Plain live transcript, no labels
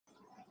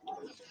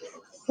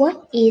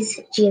What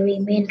is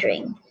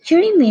gerrymandering?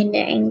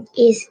 Gerrymandering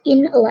is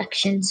in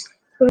elections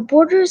where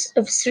borders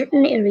of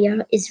certain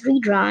area is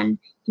redrawn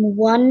in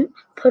one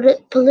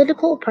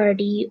political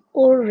party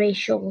or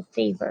racial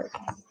favor.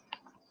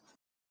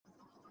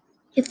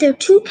 If there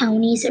are two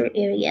counties or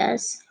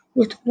areas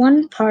with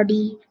one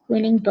party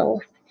winning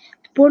both,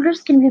 the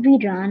borders can be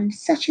redrawn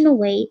such in a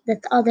way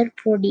that the other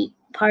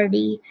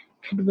party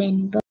could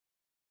win both.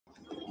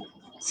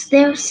 So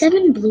there are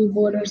 7 blue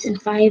voters and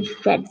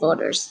 5 red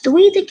voters. The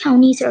way the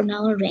counties are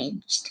now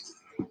arranged,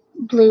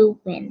 blue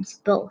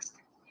wins both.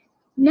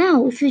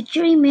 Now, if you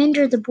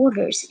gerrymander the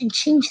borders and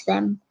change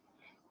them,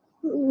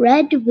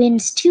 red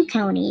wins 2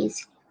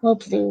 counties while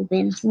blue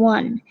wins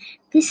 1.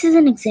 This is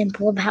an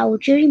example of how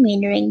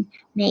gerrymandering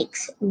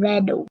makes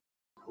red win.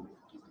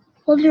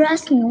 Well, you're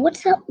asking,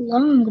 what's that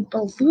long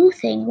blue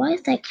thing? Why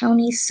is that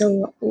county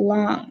so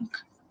long?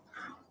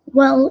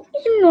 Well,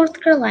 in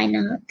North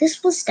Carolina,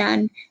 this was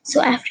done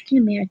so African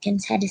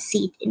Americans had a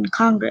seat in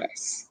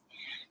Congress.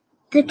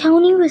 The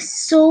county was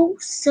so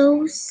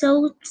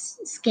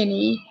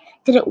skinny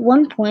that at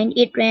one point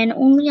it ran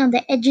only on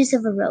the edges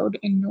of a road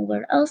and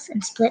nowhere else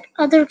and split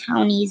other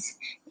counties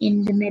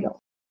in the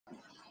middle.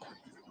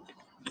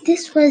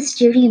 This was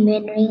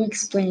gerrymandering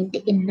explained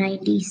in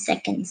 90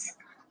 seconds.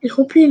 I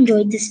hope you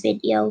enjoyed this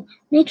video.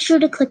 Make sure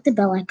to click the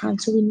bell icon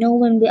so we know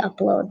when we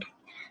upload.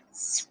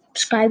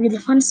 Subscribe to the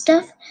fun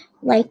stuff,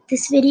 like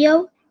this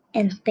video,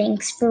 and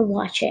thanks for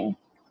watching.